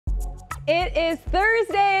It is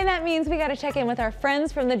Thursday, and that means we got to check in with our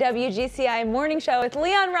friends from the WGCI Morning Show with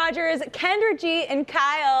Leon Rogers, Kendra G, and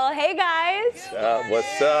Kyle. Hey, guys.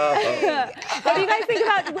 What's up? What do you guys think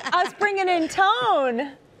about us bringing in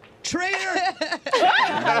Tone? Traitor!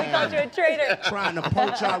 We called you a traitor. Trying to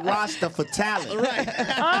poach our roster for talent. Right.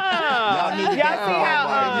 Y'all need to Y'all see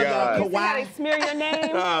how You see how they smear your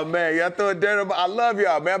name? Oh, man, y'all throw it dirt on. I love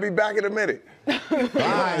y'all, man. I'll be back in a minute. All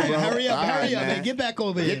right, Hurry up, man. Get back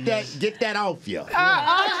over here. Get that off you.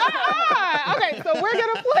 Okay, so we're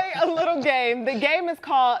gonna play a little game. The game is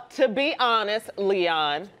called To Be Honest,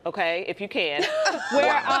 Leon, okay, if you can,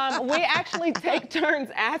 where we actually take turns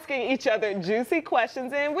asking each other juicy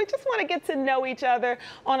questions, and we just wanna get to know each other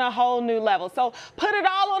on a whole new level. So put it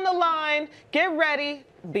all on the line, get ready,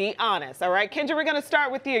 be honest, all right? Kendra, we're gonna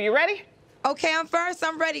start with you. You ready? Okay, I'm first.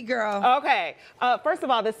 I'm ready, girl. Okay. First of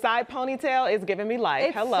all, this side ponytail is giving me life.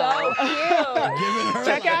 It's Hello. so cute.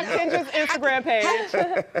 Check out Kendra's Instagram page.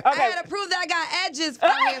 I had to prove that I got edges from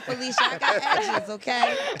here, Felicia. I got edges,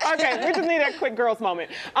 okay? Okay, we just need a quick girls moment.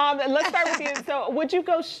 Let's start with you. So, would you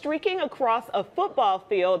go streaking across a football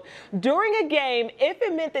field during a game if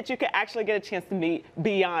it meant that you could actually get a chance to meet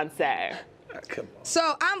Beyonce? Come on.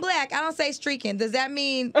 So I'm black. I don't say streaking. Does that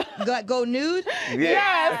mean go nude?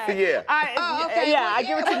 Yes. Yeah. Okay. Yeah, I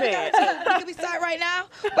get what you mean. Can we start right now?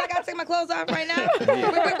 But I gotta take my clothes off right now.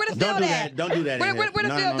 Where the field at? Don't do that. Where the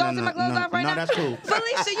field? Don't take my clothes off right now. No, that's cool.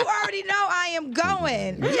 Felicia, you already know I am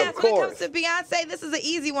going. Yes, Of when it course. comes to Beyonce, this is an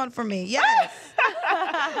easy one for me. Yes.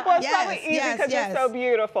 Well, it's probably easy because you're so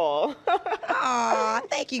beautiful. Aw,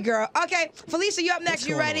 thank you, girl. Okay, Felicia, you up next.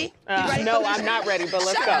 You ready? You ready? No, Felicia? I'm not ready, but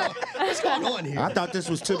let's go. What's going on here? I thought this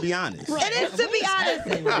was To Be Honest. It is To Be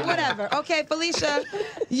Honest. Whatever. Okay, Felicia,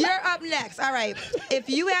 you're up next. All right. If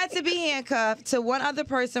you had to be handcuffed to one other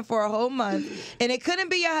person for a whole month, and it couldn't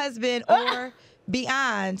be your husband or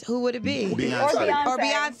beyond, who would it be? Beyonce. Or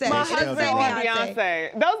Beyonce. My She doesn't husband say or Beyonce.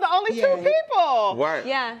 Beyonce. Those are the only Yeah. two people. Right.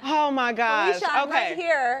 Yeah. Oh my gosh. Felicia, I'm Okay. right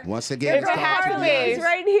here. Once again, If it had to Carly's be,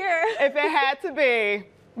 right here. if it had to be,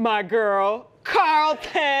 my girl,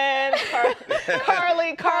 Carlton,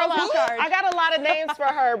 Carly, Carla. I got a lot of names for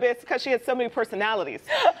her because she has so many personalities.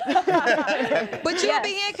 But you'll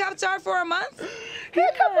be handcuffed to her for a month?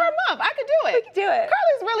 Handcuffed for a month. I could do it. We could do it.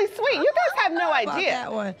 Carly's really sweet. You guys have no About idea.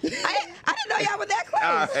 that one. I didn't know y'all were that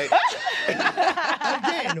All close. right.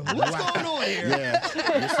 Again, what's going on here? Yeah.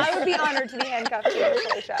 I would be honored to be handcuffed to you,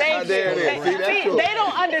 Felicia. Thank there you. it is. See, that's cool. They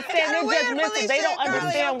don't understand. Gotta They're win, judgmental. They don't Felicia,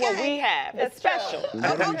 understand girlie, what we have. It's special.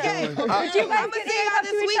 Okay. Would you guys I'ma get see y'all handcuffed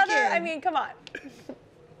this to each other? weekend. I mean, come on.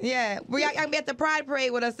 Yeah. We're going to be at the Pride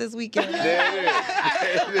Parade with us this weekend. There it is.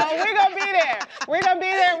 Oh, we're gonna be there. We're gonna be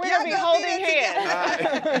there. We're gonna be Y'all holding gonna be there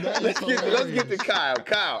hands. Let's get to Kyle.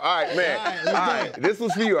 Kyle, all right, man. All right, This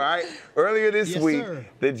was for you, all right? Earlier this Yes, week, sir.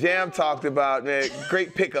 the Jam talked about, man,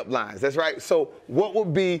 great pickup lines. That's right. So what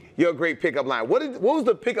would be your great pickup line? What was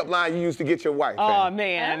the pickup line you used to get your wife? Oh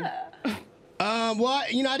man? man. Well, I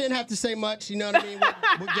didn't have to say much. You know what I mean?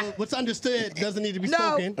 What's understood doesn't need to be No,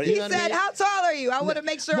 spoken. he You know what I said, mean? how tall are you? I want to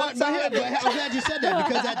make sure I'm taller. But I'm glad you said that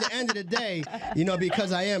because at the end of the day,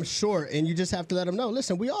 because I am short, and you just have to let them know,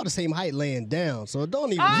 listen, we all the same height laying down, so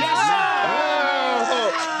don't even.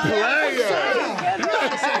 Player. You're all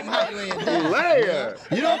the same height laying down. Player.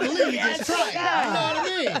 You don't believe me? Just try it. You know what I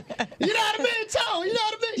mean? You know what I mean, Tone? You know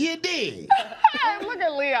what I mean? You did. Look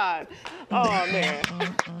at Leon. Oh man.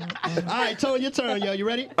 All right, Tone, your turn, yo. You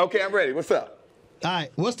ready? Okay, I'm ready. What's up? All right.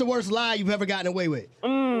 What's the worst lie you've ever gotten away with?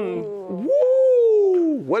 Woo!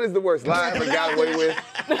 What is the worst lie I ever got away with?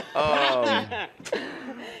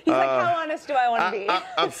 He's like, how honest do I want to be?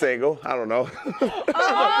 I'm single. I don't know.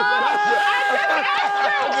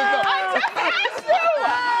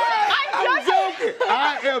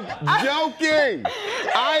 I'm joking.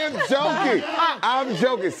 I am joking. I'm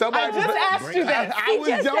joking. Somebody I just asked you that. I was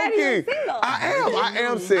just said he was joking. single. I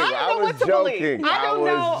am single. I don't know what to believe. I don't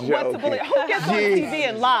know what to believe. Who gets on TV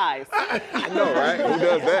and lies? I know, right? Who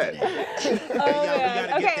does that? Oh,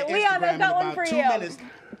 man. Okay, Leon, I've got one for you.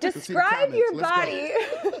 Describe your body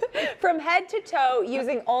from head to toe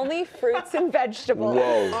using only fruits and vegetables.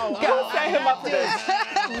 Whoa. Go set him up for this.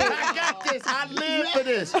 I got this. I live for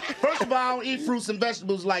this. First of all, I don't eat fruits and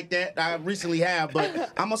vegetables like that. I recently have, but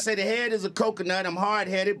I'm going to say the head is a coconut. I'm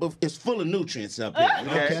hard-headed, but it's full of nutrients up here. You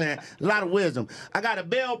know what I'm saying? A lot of wisdom. I got a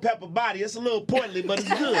bell pepper body. It's a little portly, but it's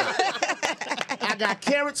good. I got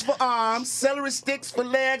carrots for arms, celery sticks for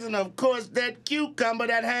legs, and of course that cucumber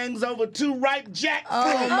that hangs over two ripe jackfruit.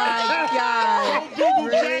 Oh my God.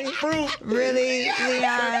 Really? Jackfruit. Really,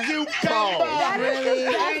 Leon? Cucumber. That is Really?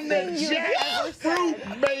 the best And the thing you've ever said.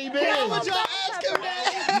 jackfruit, baby. What y'all asking,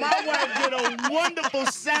 man? My My wife did a wonderful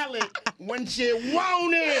salad when she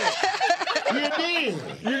wanted it. You did.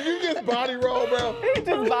 You just body roll, bro. He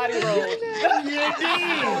just body rolled. You did.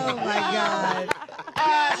 Oh my God.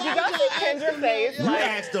 Did y'all see Kendra's face? You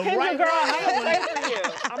asked the Kendra, right girl, one. I'm gonna pray for you.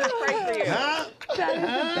 I'm gonna pray for you. Huh?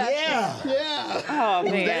 Yeah. Yeah. Oh,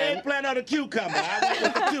 The man. eggplant or the cucumber? I went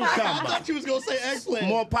with the I cucumber. thought you was gonna say eggplant.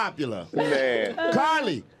 More popular. Man.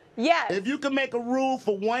 Carly, Yes. if you could make a rule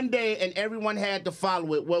for one day and everyone had to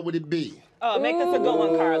follow it, what would it be? Oh, make this a good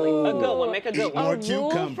one, Carly. A good one. Make a good Eat one. more A rule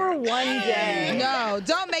cucumber. for one day. No,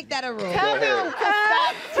 don't make that a rule. Tell him to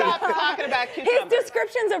stop talking about His cucumber.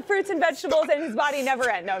 descriptions of fruits and vegetables and his body never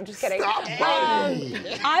end. No, I'm just kidding. Stop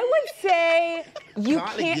I would say you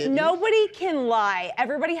Carly can't. get me. Nobody can lie.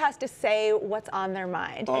 Everybody has to say what's on their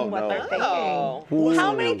mind Oh, and what no. they're thinking. Oh.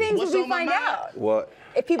 How many things What's would we on my find mind? out What?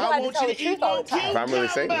 if people I had to want tell you the to truth eat all more the time? If I'm really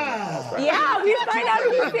single. cucumber. Yeah, we find out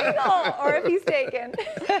if he's single or if he's taken.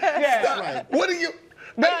 Yeah. What are you?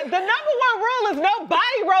 The number one rule is no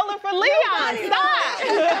body rolling for Leon.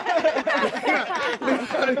 Stop.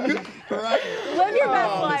 Live your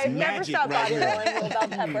best life. it's Never magic stop right body here. rolling, little bell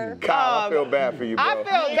pepper. Kyle, I feel bad for you, bro. I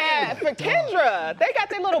feel bad for Kendra. They got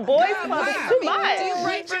their little boys club. It's too Do you much.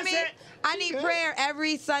 pray for me? I need prayer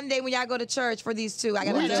every Sunday when y'all go to church for these two. I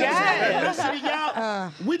gotta We do just, it. had to listen to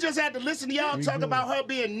y'all, we just had to listen to y'all talk about her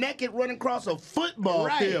being naked running across a football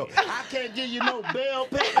field. I can't give you no bell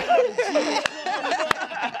pepper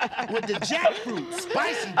with the jackfruit,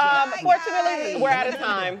 spicy jackfruit. Fortunately, we're out of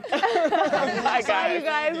time. Bye, Bye, guys. you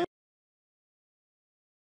guys.